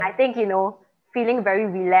I think, feeling very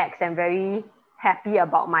relaxed and very happy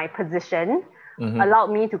about my position allowed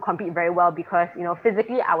me to compete very well because,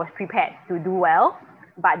 physically I was prepared to do well,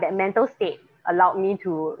 but that mental state allowed me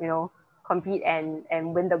to, compete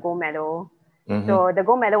and win the gold medal. So the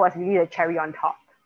gold medal was really the cherry on top.